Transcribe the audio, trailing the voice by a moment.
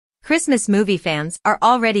Christmas movie fans are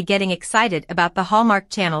already getting excited about the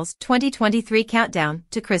Hallmark Channel's 2023 countdown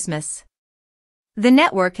to Christmas. The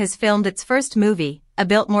network has filmed its first movie, A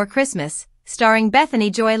Biltmore Christmas, starring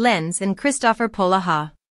Bethany Joy Lenz and Christopher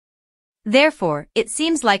Polaha. Therefore, it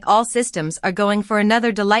seems like all systems are going for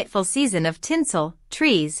another delightful season of tinsel,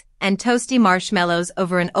 trees, and toasty marshmallows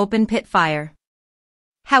over an open pit fire.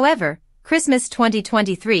 However, Christmas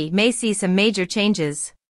 2023 may see some major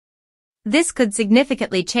changes. This could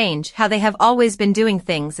significantly change how they have always been doing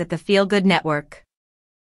things at the Feel Good Network.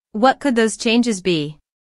 What could those changes be?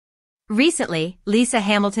 Recently, Lisa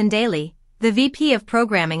Hamilton Daly, the VP of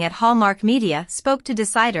Programming at Hallmark Media, spoke to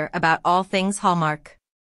Decider about all things Hallmark.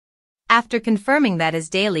 After confirming that as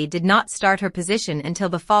Daly did not start her position until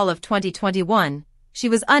the fall of 2021, she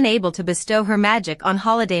was unable to bestow her magic on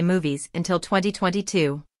holiday movies until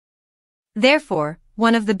 2022. Therefore,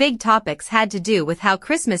 one of the big topics had to do with how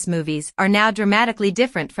Christmas movies are now dramatically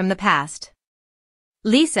different from the past.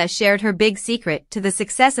 Lisa shared her big secret to the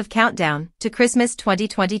success of Countdown to Christmas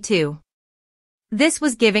 2022. This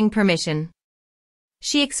was giving permission.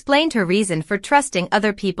 She explained her reason for trusting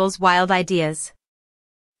other people's wild ideas.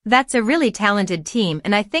 That's a really talented team,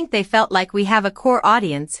 and I think they felt like we have a core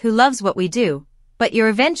audience who loves what we do, but you're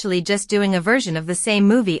eventually just doing a version of the same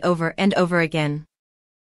movie over and over again.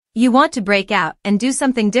 You want to break out and do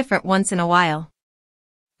something different once in a while.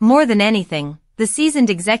 More than anything, the seasoned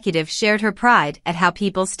executive shared her pride at how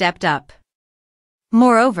people stepped up.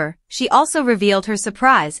 Moreover, she also revealed her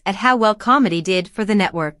surprise at how well comedy did for the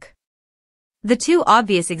network. The two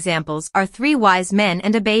obvious examples are Three Wise Men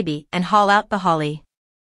and a Baby and Haul Out the Holly.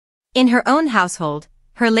 In her own household,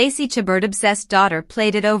 her Lacey Chabert-obsessed daughter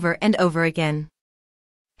played it over and over again.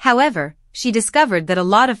 However, she discovered that a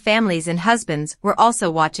lot of families and husbands were also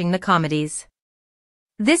watching the comedies.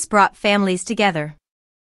 This brought families together.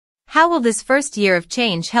 How will this first year of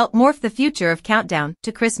change help morph the future of Countdown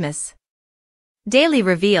to Christmas? Daly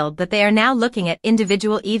revealed that they are now looking at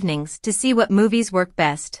individual evenings to see what movies work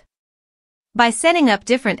best. By setting up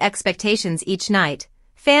different expectations each night,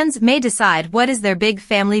 fans may decide what is their big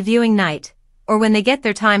family viewing night, or when they get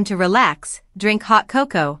their time to relax, drink hot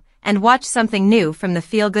cocoa, and watch something new from the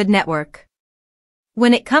Feel Good Network.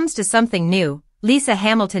 When it comes to something new, Lisa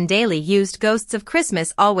Hamilton Daly used Ghosts of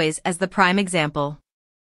Christmas Always as the prime example.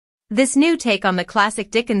 This new take on the classic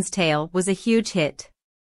Dickens tale was a huge hit.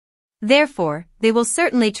 Therefore, they will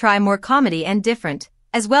certainly try more comedy and different,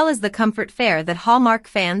 as well as the comfort fare that Hallmark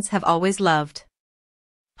fans have always loved.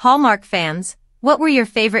 Hallmark fans, what were your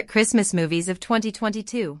favorite Christmas movies of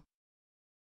 2022?